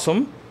look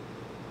awesome.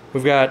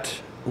 We've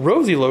got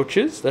rosy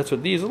loaches. That's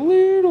what these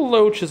little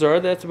loaches are.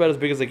 That's about as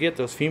big as they get,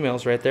 those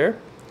females right there.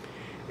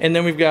 And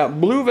then we've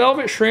got blue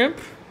velvet shrimp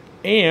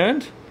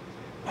and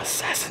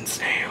assassin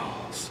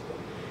snails.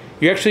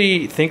 You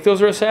actually think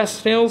those are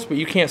assassin snails, but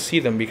you can't see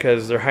them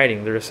because they're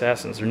hiding. They're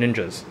assassins. They're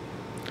ninjas.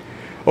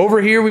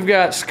 Over here we've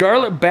got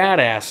scarlet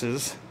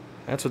badasses.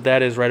 That's what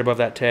that is right above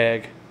that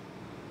tag.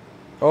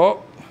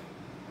 Oh,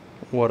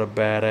 what a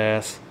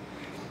badass.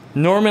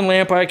 Norman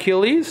lampi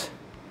Achilles.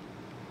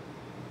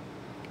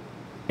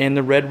 And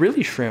the red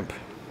really shrimp.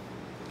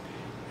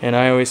 And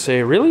I always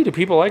say, really? Do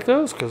people like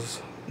those?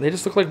 Because they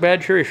just look like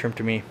bad cherry shrimp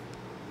to me.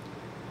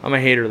 I'm a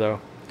hater though.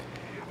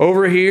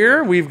 Over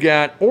here we've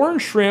got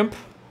orange shrimp.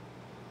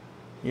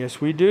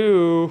 Yes we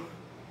do.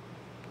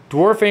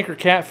 Dwarf anchor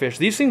catfish.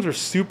 These things are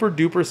super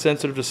duper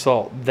sensitive to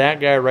salt. That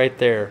guy right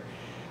there.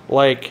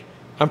 Like,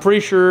 I'm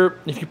pretty sure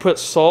if you put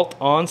salt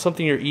on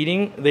something you're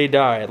eating, they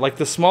die. Like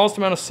the smallest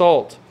amount of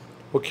salt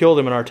will kill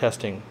them in our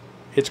testing.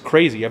 It's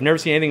crazy. I've never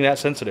seen anything that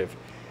sensitive.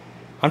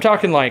 I'm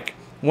talking like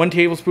 1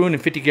 tablespoon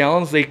and 50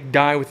 gallons. They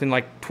die within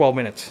like 12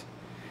 minutes.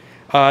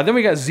 Then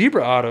we got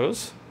zebra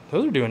ottos.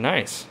 Those are doing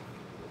nice.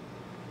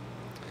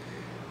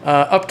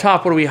 Up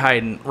top, what are we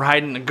hiding? We're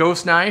hiding a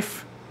ghost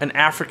knife, an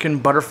African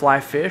butterfly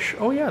fish.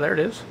 Oh yeah, there it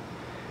is.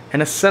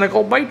 And a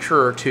Senegal bicher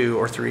or 2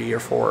 or 3 or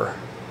 4.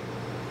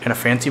 And a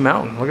fancy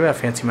mountain. Look at that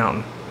fancy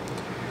mountain.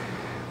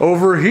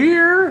 Over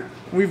here,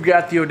 we've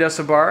got the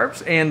Odessa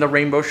barbs and the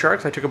rainbow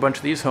sharks. I took a bunch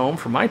of these home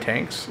for my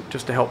tanks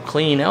just to help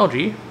clean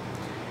algae.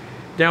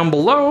 Down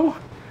below,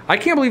 I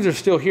can't believe they're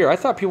still here. I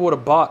thought people would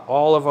have bought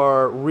all of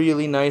our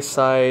really nice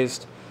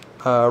sized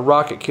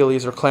rocket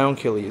killies or clown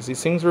killies.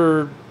 These things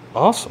are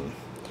awesome.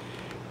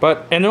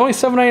 And they're only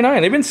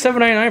 $7.99. They've been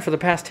 $7.99 for the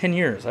past 10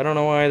 years. I don't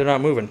know why they're not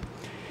moving.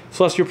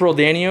 Celestial Pearl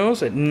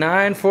Danios at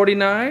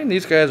 $9.49.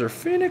 These guys are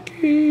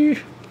finicky.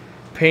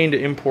 Pain to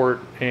import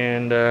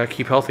and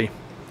keep healthy.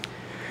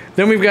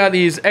 Then we've got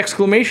these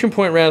exclamation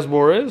point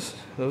rasboras.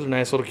 Those are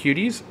nice little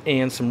cuties.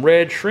 And some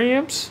red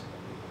shrimps.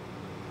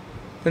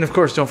 And of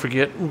course, don't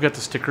forget, we've got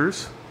the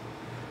stickers.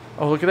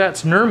 Oh, look at that.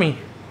 It's Nermi,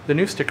 the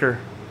new sticker.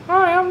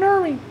 Hi, I'm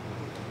Nermi.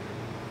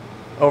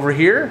 Over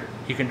here,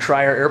 you can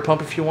try our air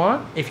pump if you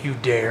want, if you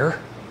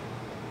dare.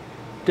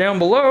 Down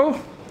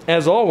below,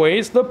 as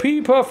always, the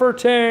pea puffer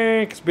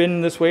tank. It's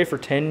been this way for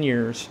 10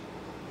 years.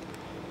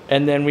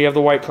 And then we have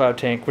the white cloud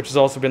tank, which has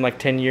also been like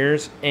 10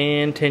 years,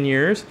 and 10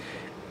 years,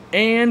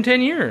 and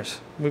 10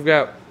 years. We've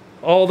got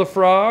all the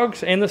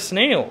frogs and the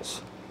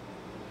snails.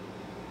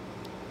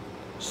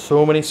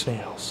 So many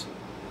snails.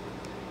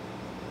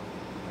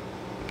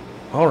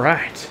 All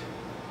right.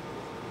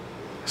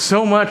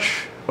 So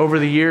much over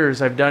the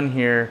years I've done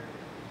here.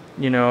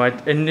 You know,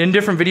 and in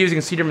different videos you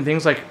can see different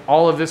things. Like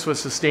all of this was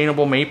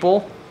sustainable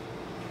maple.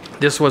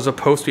 This was a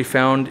post we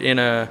found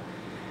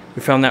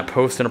we found that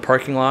post in a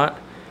parking lot.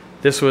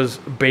 This was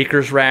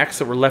baker's racks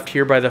that were left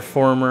here by the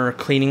former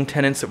cleaning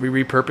tenants that we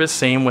repurposed.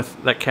 Same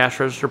with that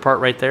cash register part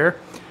right there.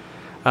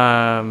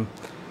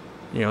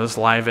 You know, this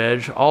live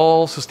edge,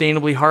 all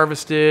sustainably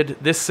harvested.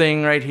 This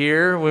thing right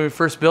here, when we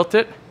first built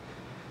it,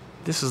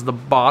 this is the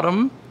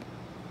bottom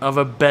of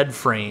a bed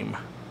frame.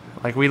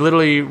 Like we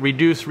literally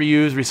reduce,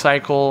 reuse,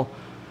 recycle,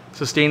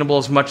 sustainable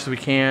as much as we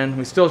can.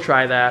 We still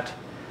try that.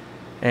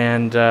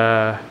 And,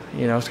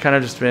 you know, it's kind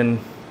of just been,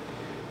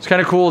 it's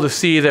kind of cool to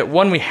see that,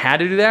 one, we had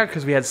to do that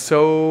because we had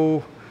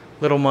so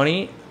little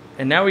money.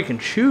 And now we can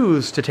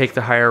choose to take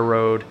the higher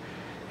road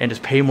and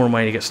just pay more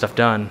money to get stuff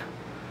done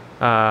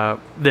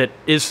that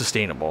is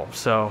sustainable.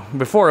 So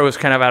before it was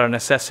kind of out of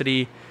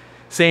necessity.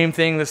 Same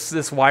thing,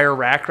 this wire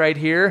rack right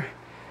here.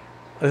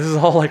 This is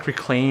all like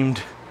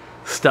reclaimed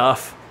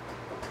stuff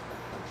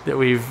that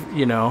we've,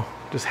 you know,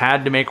 just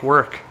had to make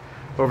work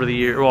over the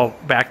year. Well,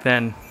 back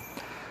then.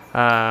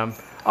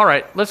 All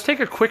right, let's take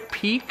a quick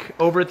peek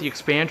over at the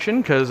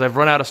expansion because I've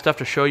run out of stuff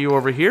to show you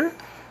over here,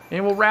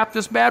 and we'll wrap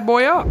this bad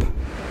boy up.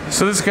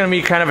 So this is going to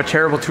be kind of a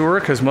terrible tour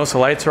because most of the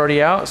lights are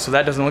already out, so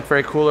that doesn't look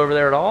very cool over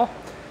there at all,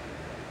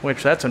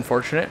 which that's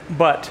unfortunate.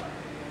 But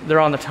they're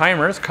on the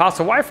timers,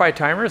 Casa Wi-Fi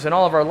timers, and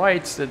all of our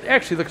lights. It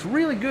actually looks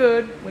really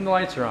good when the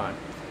lights are on.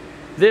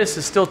 This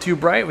is still too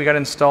bright. We got to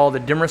install the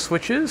dimmer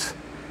switches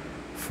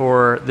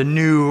for the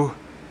new,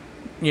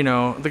 you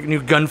know, the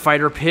new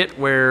gunfighter pit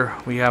where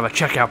we have a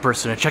checkout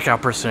person, a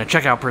checkout person, a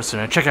checkout person,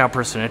 a checkout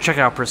person, a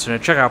checkout person, a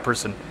checkout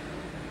person.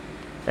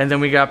 And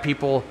then we got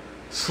people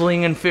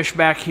slinging fish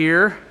back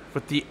here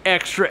with the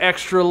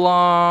extra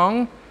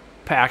long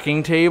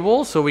packing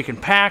table so we can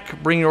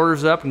pack, bring your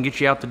orders up, and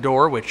get you out the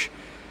door, which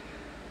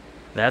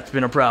that's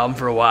been a problem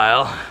for a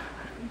while.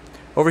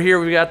 Over here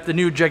we got the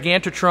new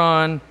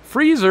Gigantotron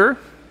freezer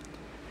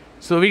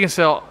so we can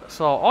sell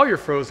all your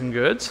frozen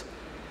goods.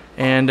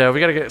 And we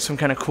got to get some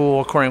kind of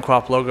cool Aquarium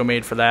Co-Op logo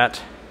made for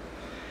that.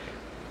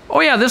 Oh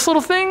yeah, this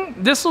little thing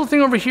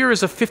over here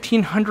is a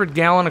 1,500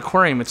 gallon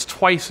aquarium. It's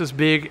twice as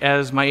big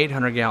as my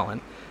 800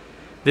 gallon.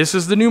 This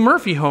is the new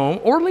Murphy home,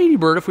 or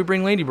Ladybird if we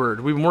bring Ladybird.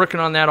 We've been working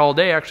on that all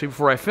day actually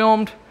before I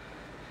filmed.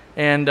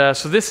 And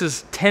so this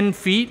is 10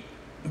 feet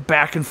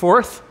back and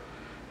forth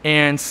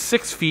and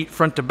 6 feet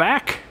front to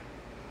back.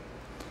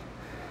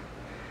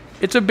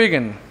 It's a big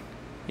one.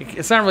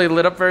 It's not really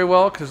lit up very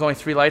well because there's only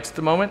 3 lights at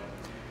the moment.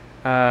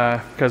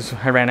 Because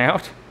I ran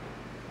out.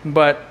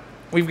 But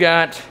we've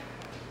got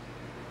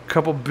a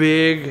couple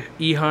big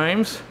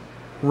Eheims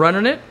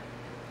running it.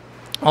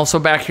 Also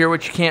back here,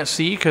 which you can't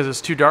see because it's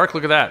too dark.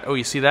 Look at that. Oh,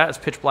 you see that? It's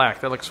pitch black.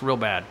 That looks real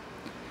bad.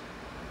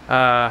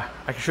 I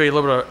can show you a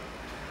little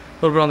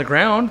bit on the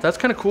ground. That's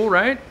kind of cool,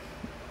 right?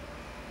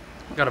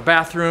 Got a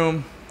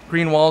bathroom,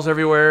 green walls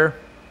everywhere,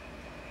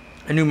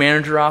 a new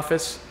manager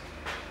office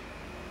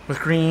with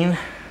green.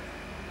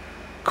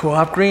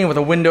 Co-op green with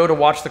a window to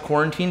watch the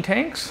quarantine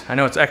tanks. I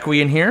know it's echoey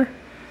in here.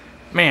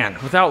 Man,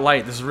 without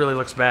light, this really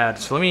looks bad.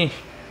 So let me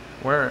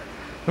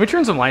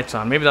turn some lights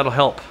on. Maybe that'll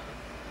help.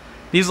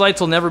 These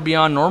lights will never be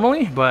on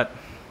normally, but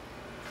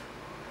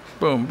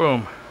boom,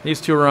 boom.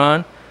 These 2 are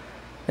on.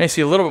 Now you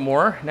see a little bit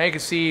more. Now you can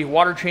see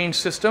water change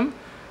system,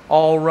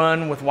 all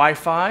run with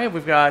Wi-Fi.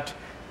 We've got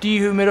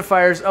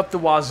dehumidifiers up the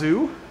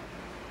wazoo.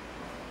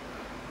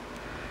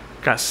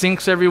 Got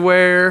sinks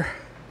everywhere.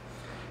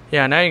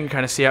 Yeah, now you can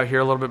kind of see out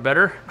here a little bit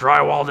better.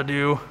 Drywall to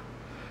do.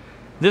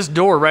 This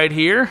door right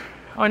here.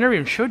 Oh, I never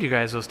even showed you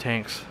guys those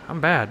tanks.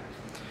 I'm bad.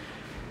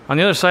 On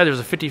the other side, there's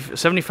a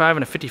 75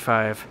 and a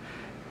 55.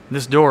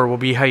 This door will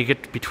be how you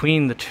get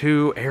between the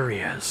two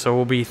areas. So it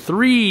will be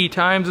 3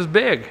 times as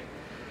big.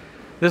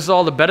 This is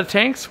all the betta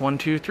tanks. 1,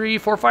 2, 3,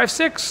 4, 5,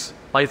 6.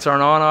 Lights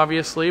aren't on,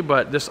 obviously,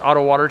 but this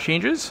auto water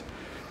changes.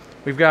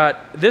 We've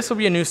got, this will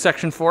be a new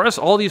section for us.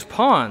 All these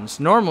ponds.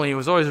 Normally, it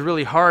was always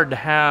really hard to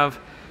have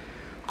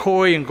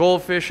koi and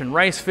goldfish and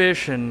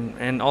ricefish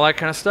and all that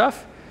kind of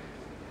stuff.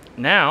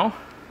 Now,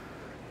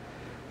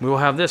 we will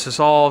have this. This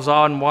all is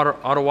on water,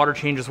 auto water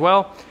change as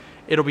well.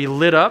 It'll be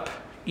lit up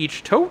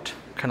each tote,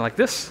 kind of like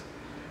this,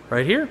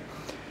 right here.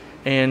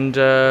 And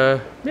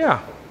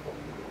yeah,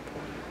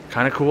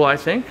 kind of cool, I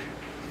think.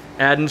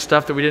 Adding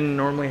stuff that we didn't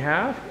normally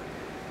have.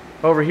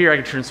 Over here, I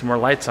can turn some more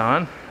lights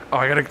on. Oh,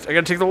 I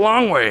gotta take the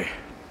long way.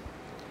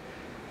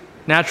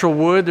 Natural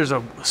wood. There's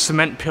a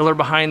cement pillar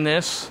behind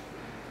this.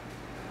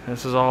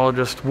 This is all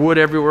just wood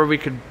everywhere we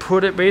could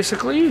put it,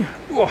 basically.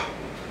 Whoa.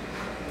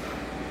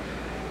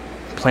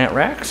 Plant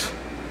racks.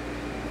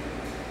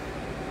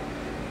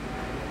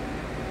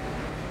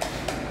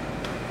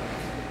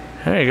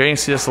 There you go. You can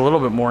see this a little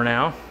bit more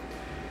now.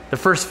 The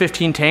first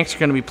 15 tanks are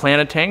going to be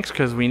planted tanks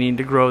because we need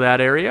to grow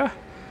that area.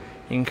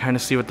 You can kind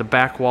of see what the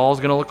back wall is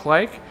going to look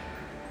like.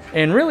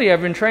 And really,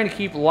 I've been trying to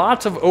keep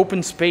lots of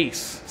open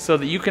space so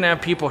that you can have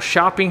people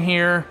shopping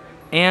here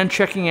and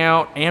checking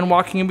out and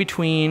walking in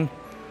between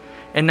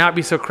and not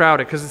be so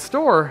crowded. Because the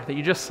store that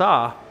you just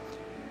saw,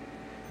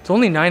 it's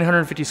only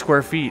 950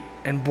 square feet.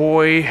 And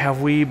boy,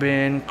 have we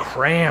been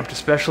cramped,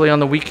 especially on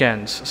the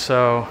weekends.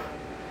 So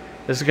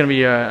this is going to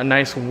be a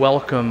nice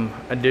welcome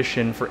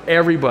addition for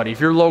everybody.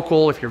 If you're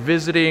local, if you're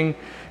visiting,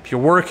 if you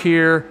work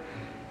here,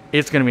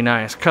 it's going to be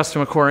nice.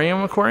 Custom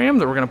aquarium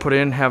that we're going to put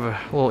in, have a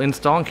little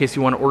install in case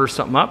you want to order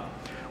something up.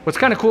 What's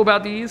kind of cool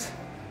about these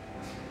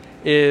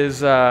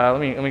is, let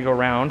me go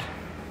around.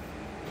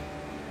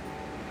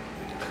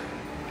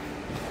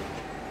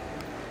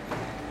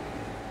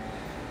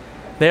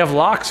 They have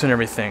locks and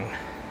everything.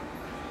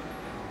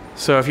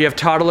 So if you have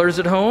toddlers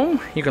at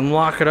home, you can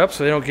lock it up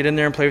so they don't get in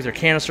there and play with your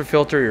canister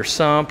filter, your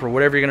sump, or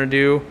whatever you're going to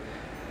do.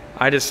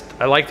 I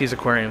like these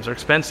aquariums. They're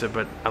expensive,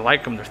 but I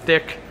like them. They're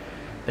thick.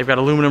 They've got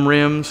aluminum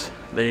rims.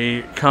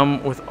 They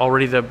come with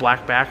already the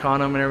black back on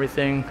them and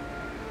everything.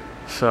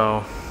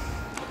 So,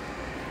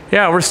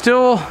 yeah, we're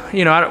still,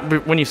 you know,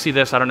 when you see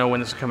this, I don't know when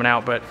this is coming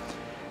out, but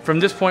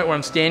from this point where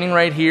I'm standing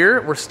right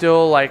here, we're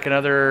still like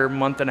another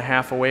month and a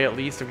half away at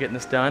least of getting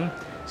this done.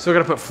 Still got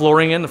to put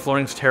flooring in. The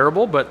flooring's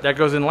terrible, but that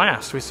goes in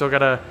last. We still got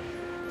to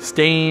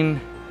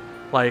stain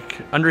like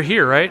under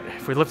here, right?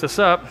 If we lift this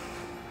up,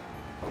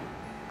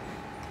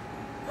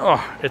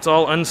 oh, it's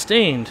all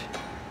unstained.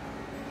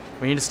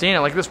 We need to stain it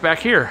like this back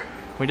here.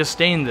 We just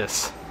stained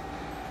this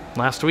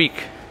last week.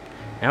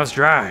 Now it's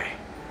dry.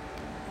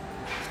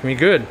 It's gonna be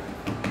good.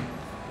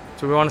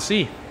 That's what we want to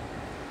see.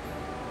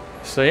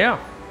 So yeah.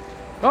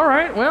 All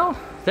right, well,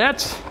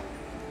 that's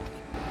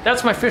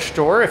my fish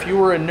store. If you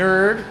were a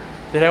nerd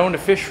that owned a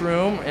fish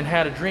room and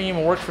had a dream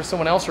and worked for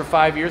someone else for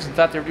 5 years and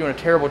thought they were doing a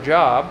terrible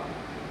job,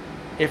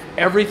 if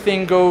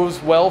everything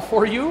goes well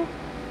for you,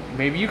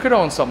 maybe you could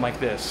own something like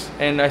this.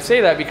 And I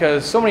say that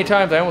because so many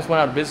times I almost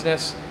went out of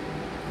business.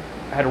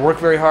 I had to work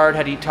very hard,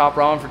 had to eat top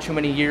ramen for too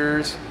many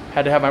years,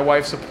 had to have my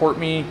wife support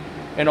me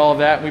and all of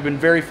that. We've been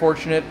very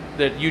fortunate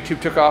that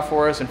YouTube took off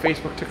for us and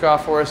Facebook took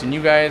off for us, and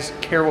you guys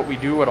care what we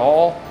do at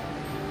all.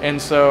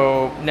 And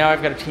so now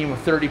I've got a team of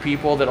 30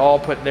 people that all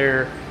put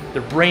their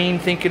brain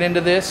thinking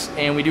into this,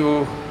 and we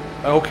do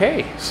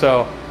okay.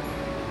 So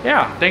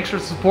yeah, thanks for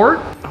the support.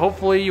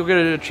 Hopefully you'll get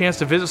a chance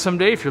to visit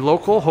someday if you're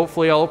local.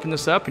 Hopefully I'll open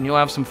this up and you'll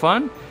have some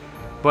fun.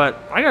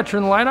 But I gotta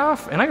turn the light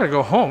off and I gotta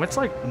go home. It's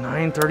like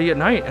 9:30 at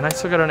night and I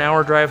still got an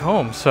hour drive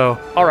home. So,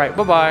 all right,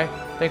 bye-bye.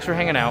 Thanks for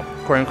hanging out.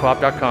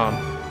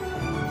 AquariumCoop.com.